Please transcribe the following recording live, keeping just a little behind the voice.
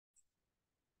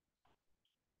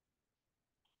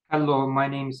Hello, my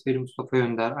name is Veli Mustafa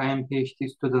Yonder. I am PhD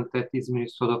student at İzmir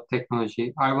Institute of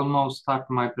Technology. I will now start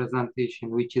my presentation,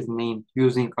 which is named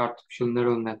Using Artificial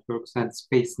Neural Networks and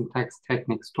Space Syntax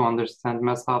Techniques to Understand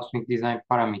Mass Housing Design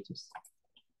Parameters.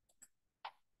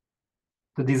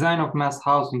 The design of mass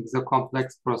housing is a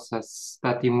complex process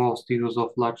that involves the use of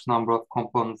large number of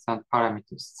components and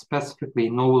parameters. Specifically,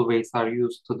 novel ways are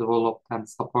used to develop and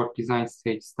support design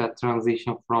stages that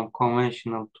transition from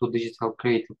conventional to digital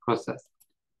creative process.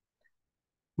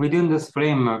 Within this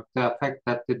framework, the effect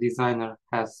that the designer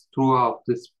has throughout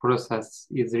this process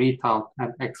is rethought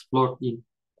and explored in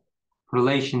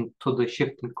relation to the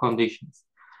shifting conditions.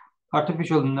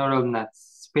 Artificial neural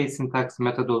nets, space syntax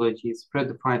methodologies,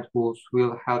 predefined rules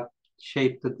will help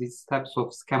shape these steps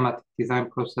of schematic design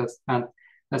process and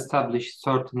establish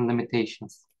certain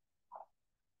limitations.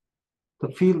 The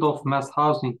field of mass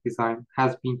housing design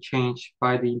has been changed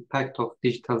by the impact of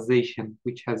digitalization,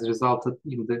 which has resulted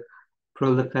in the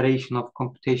proliferation of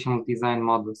computational design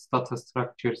models, data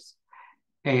structures,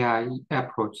 AI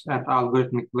approach, and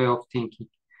algorithmic way of thinking.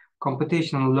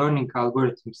 Computational learning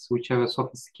algorithms, which have a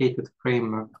sophisticated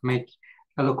framework, make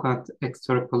eloquent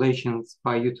extrapolations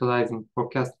by utilizing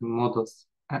forecasting models,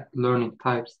 learning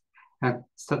types, and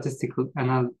statistical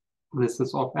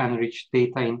analysis of enriched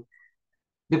data in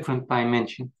different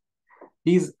dimensions.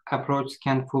 These approaches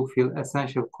can fulfill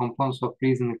essential components of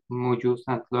reasoning modules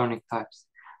and learning types.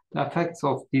 The effects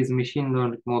of these machine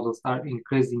learning models are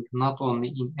increasing not only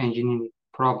in engineering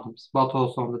problems, but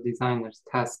also on the designer's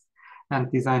tasks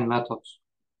and design methods.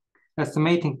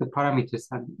 Estimating the parameters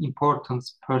and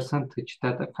importance percentage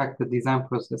that affect the design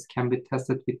process can be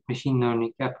tested with machine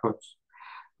learning approach.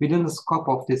 Within the scope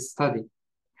of this study,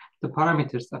 the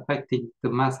parameters affecting the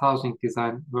mass housing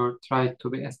design were tried to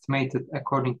be estimated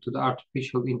according to the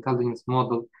artificial intelligence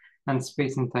model and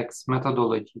space syntax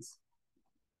methodologies.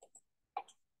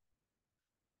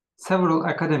 Several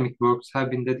academic works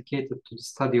have been dedicated to the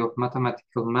study of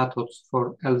mathematical methods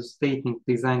for elucidating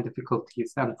design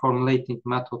difficulties and formulating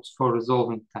methods for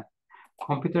resolving them.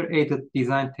 Computer-aided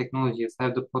design technologies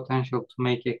have the potential to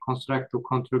make a constructive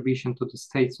contribution to the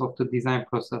states of the design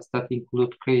process that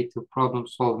include creative problem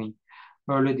solving,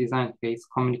 early design phase,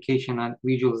 communication, and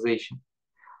visualization.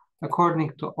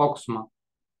 According to Oxma,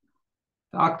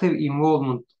 the active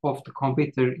involvement of the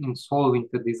computer in solving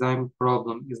the design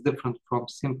problem is different from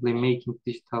simply making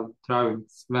digital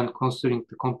drawings when considering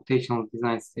the computational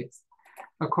design states.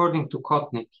 According to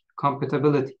Kotnik,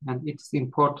 compatibility and its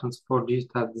importance for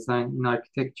digital design in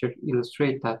architecture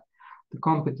illustrate that the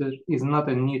computer is not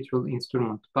a neutral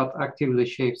instrument, but actively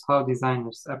shapes how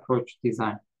designers approach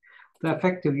design. The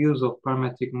effective use of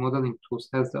parametric modeling tools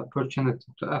has the opportunity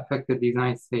to affect the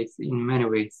design states in many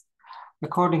ways.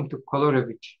 According to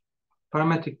Kolorevich,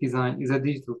 parametric design is a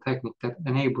digital technique that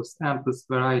enables endless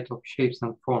variety of shapes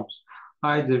and forms,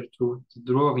 either through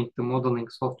drawing the modeling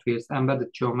software's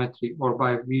embedded geometry or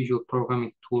by visual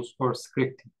programming tools or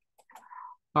scripting.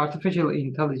 Artificial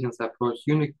intelligence approach,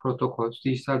 unique protocols,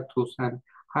 digital tools, and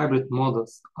hybrid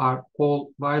models are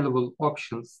all viable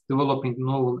options developing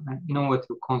novel and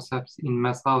innovative concepts in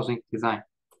mass housing design.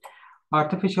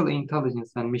 Artificial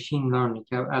intelligence and machine learning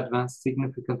have advanced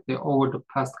significantly over the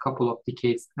past couple of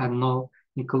decades and now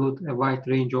include a wide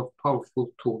range of powerful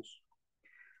tools.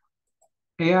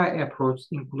 AI approaches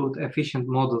include efficient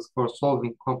models for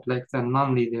solving complex and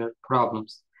nonlinear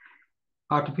problems.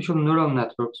 Artificial neural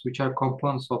networks, which are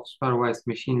components of supervised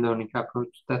machine learning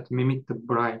approaches that mimic the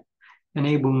brain,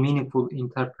 enable meaningful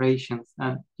interpretations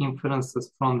and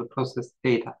inferences from the processed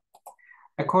data.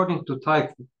 According to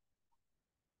Taifu,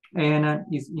 ANN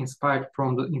is inspired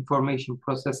from the information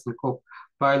processing of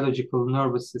biological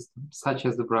nervous systems, such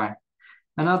as the brain.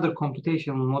 Another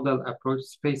computational model approach,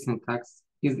 space syntax,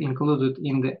 is included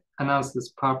in the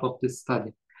analysis part of this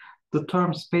study. The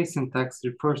term space syntax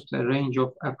refers to a range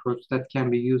of approaches that can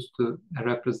be used to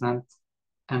represent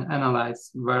and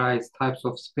analyze various types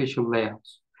of spatial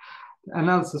layouts. The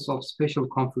analysis of spatial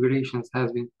configurations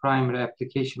has been primary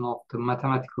application of the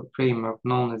mathematical framework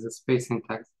known as the space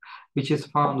syntax, which is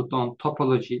founded on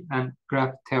topology and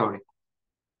graph theory.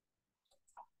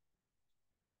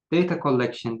 Data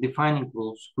collection, defining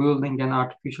rules, building an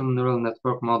artificial neural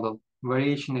network model,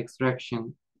 variation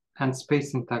extraction, and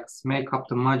space syntax make up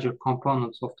the major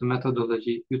components of the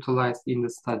methodology utilized in the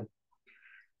study.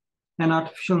 An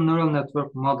artificial neural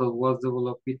network model was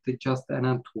developed with the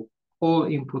JustNN tool. All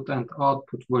input and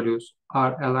output values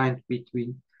are aligned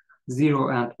between 0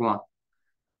 and 1.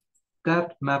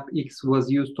 That map X was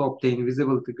used to obtain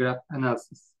visibility graph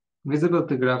analysis.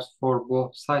 Visibility graphs for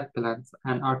both site plans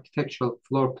and architectural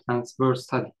floor plans were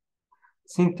studied.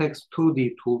 Syntax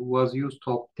 2D tool was used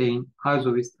to obtain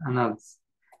iso-list analysis.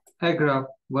 A graph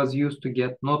was used to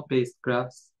get node-based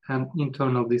graphs and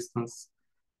internal distance,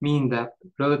 mean depth,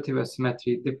 relative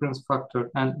asymmetry, difference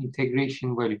factor, and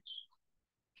integration values.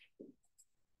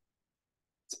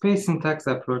 Space syntax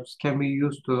approaches can be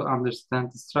used to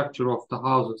understand the structure of the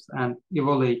houses and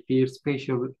evaluate their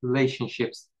spatial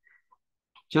relationships.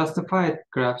 Justified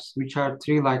graphs, which are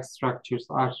tree-like structures,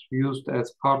 are used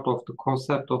as part of the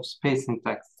concept of space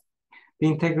syntax. The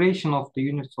integration of the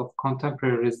units of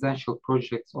contemporary residential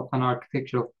projects of an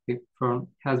architectural firm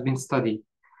has been studied.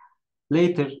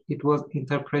 Later, it was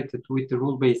interpreted with the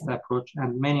rule-based approach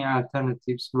and many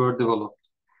alternatives were developed.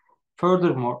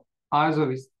 Furthermore,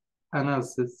 iso-list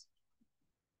analysis,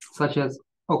 such as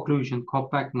occlusion,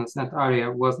 compactness, and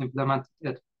area, was implemented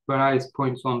at various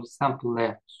points on the sample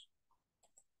layouts.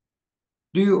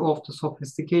 Due of the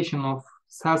sophistication of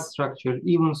cell structure,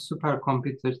 even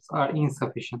supercomputers are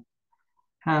insufficient.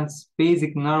 Hence,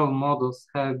 basic neural models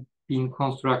have been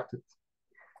constructed.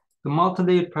 The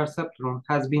multi-layer perceptron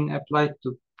has been applied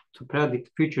to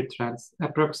predict future trends,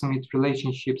 approximate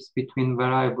relationships between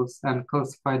variables, and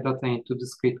classify data into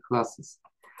discrete classes.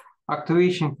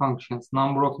 Activation functions,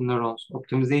 number of neurons,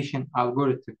 optimization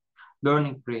algorithm,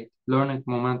 learning rate, learning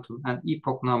momentum, and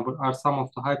epoch number are some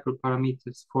of the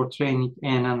hyperparameters for training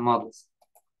ANN models.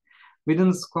 Within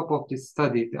the scope of this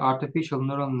study, the artificial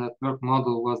neural network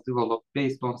model was developed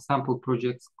based on sample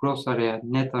projects, gross area,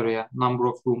 net area, number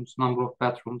of rooms, number of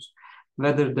bathrooms,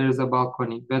 whether there is a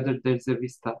balcony, whether there is a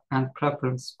vista, and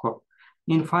preference score.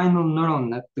 In final neural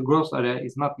net, the gross area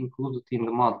is not included in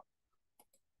the model.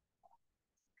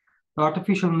 The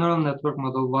artificial neural network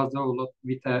model was developed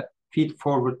with a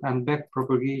feed-forward and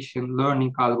backpropagation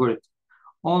learning algorithm.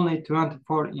 Only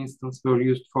 24 instances were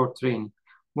used for training,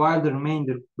 while the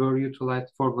remainder were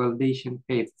utilized for validation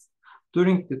phases.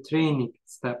 During the training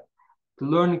step, the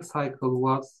learning cycle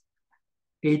was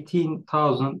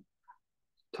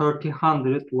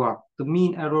 18,301. The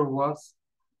mean error was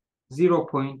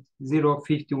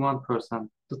 0.051%.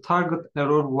 The target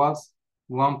error was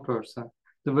 1%.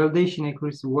 The validation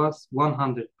accuracy was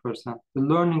 100%. The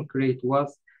learning rate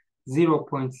was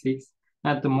 0.6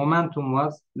 and the momentum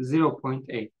was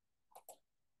 0.8.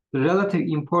 The relative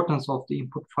importance of the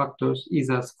input factors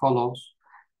is as follows: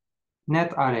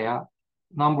 net area,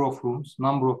 number of rooms,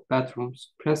 number of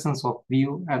bathrooms, presence of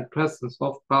view, and presence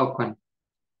of balcony.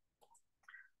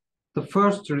 The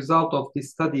first result of this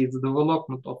study is the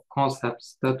development of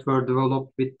concepts that were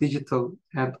developed with digital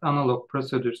and analog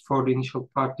procedures for the initial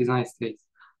part design stage.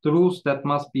 The rules that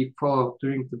must be followed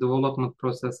during the development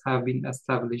process have been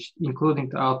established, including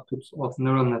the outputs of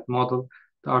neural net model,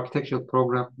 the architectural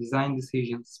program, design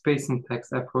decisions, space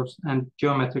syntax approach, and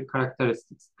geometric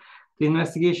characteristics. The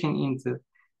investigation into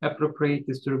appropriate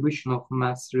distribution of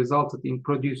mass resulted in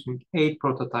producing 8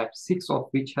 prototypes, 6 of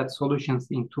which had solutions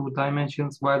in 2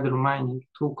 dimensions, while the remaining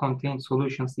 2 contained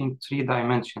solutions in 3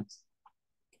 dimensions.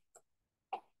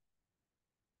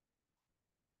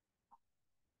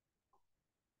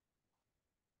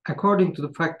 According to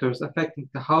the factors affecting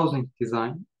the housing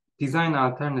design, design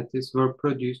alternatives were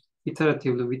produced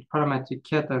iteratively with parametric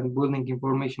CAD and building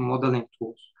information modeling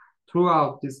tools.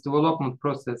 Throughout this development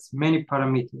process, many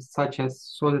parameters such as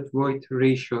solid void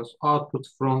ratios, output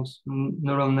from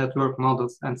neural network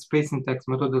models, and space syntax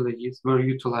methodologies were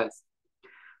utilized.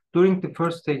 During the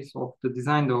first stage of the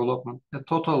design development, a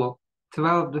total of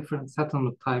 12 different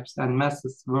settlement types and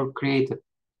masses were created.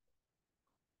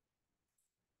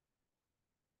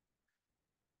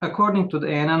 According to the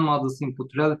ANN model's input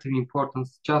relative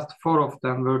importance, just 4 of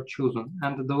them were chosen,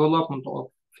 and the development of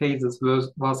phases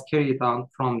was carried out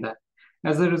from that.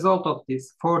 As a result of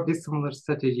this, 4 dissimilar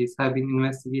strategies have been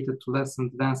investigated to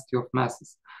lessen the density of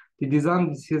masses. The design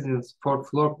decisions for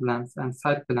floor plans and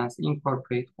site plans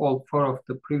incorporate all 4 of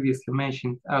the previously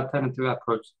mentioned alternative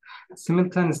approaches.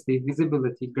 Simultaneously,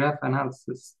 visibility graph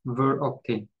analysis were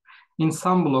obtained. In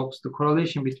some blocks, the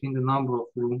correlation between the number of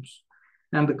rooms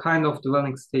and the kind of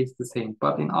dwelling stays the same,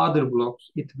 but in other blocks,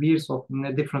 it veers off in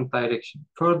a different direction.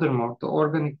 Furthermore, the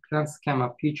organic plan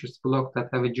schema features blocks that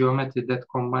have a geometry that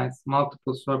combines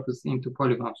multiple surfaces into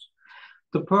polygons.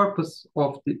 The purpose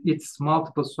of its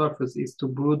multiple surfaces is to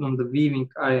broaden the viewing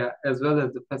area as well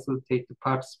as to facilitate the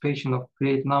participation of a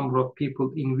great number of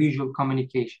people in visual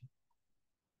communication.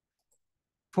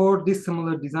 4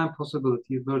 dissimilar design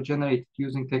possibilities were generated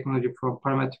using technology from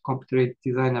parametric computer-aided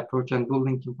design approach and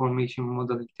building information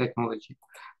modeling technology.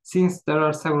 Since there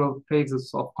are several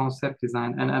phases of concept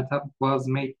design, an attempt was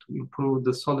made to improve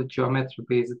the solid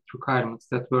geometry-based requirements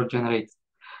that were generated.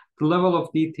 The level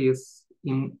of details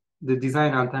in the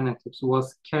design alternatives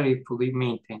was carefully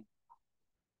maintained.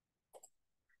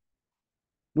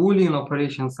 Boolean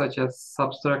operations such as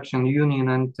subtraction, union,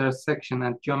 and intersection,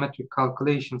 and geometric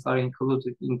calculations are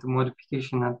included in the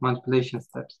modification and manipulation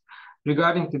steps.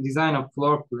 Regarding the design of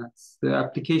floor plans, the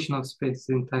application of space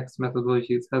syntax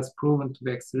methodologies has proven to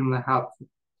be extremely helpful.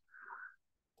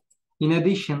 In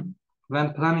addition,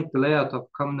 when planning the layout of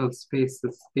communal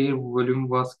spaces, their volume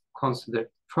was considered.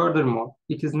 Furthermore,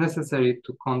 it is necessary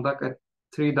to conduct a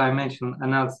three-dimensional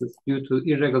analysis due to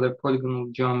irregular polygonal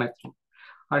geometry,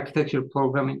 architecture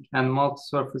programming, and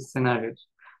multi-surface scenarios.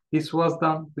 This was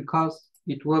done because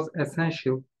it was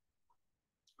essential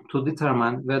to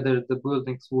determine whether the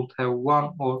buildings would have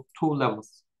one or two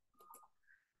levels.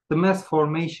 The mass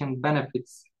formation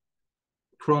benefits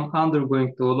from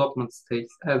undergoing development stage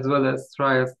as well as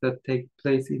trials that take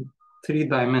place in three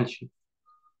dimensions.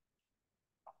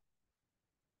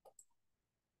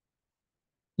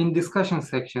 In discussion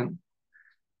section,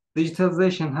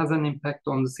 digitalization has an impact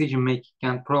on decision-making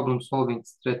and problem-solving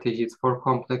strategies for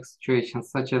complex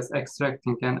situations such as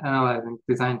extracting and analyzing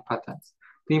design patterns.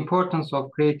 The importance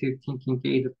of creative thinking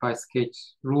aided by sketch,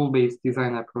 rule-based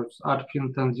design approaches, artificial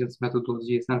intelligence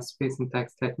methodologies, and space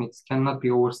syntax techniques cannot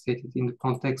be overstated in the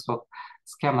context of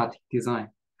schematic design.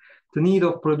 The need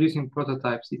of producing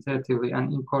prototypes iteratively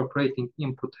and incorporating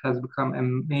input has become a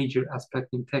major aspect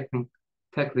in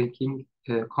tackling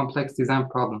complex design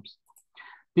problems.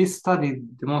 This study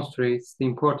demonstrates the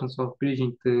importance of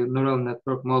bridging the neural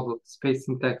network model, space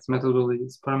syntax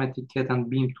methodologies, parametric cat and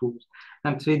beam tools,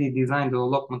 and 3D design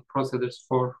development procedures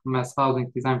for mass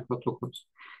housing design protocols.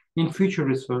 In future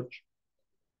research,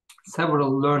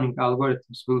 several learning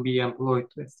algorithms will be employed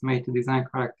to estimate the design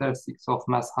characteristics of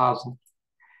mass housing.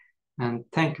 And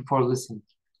thank you for listening.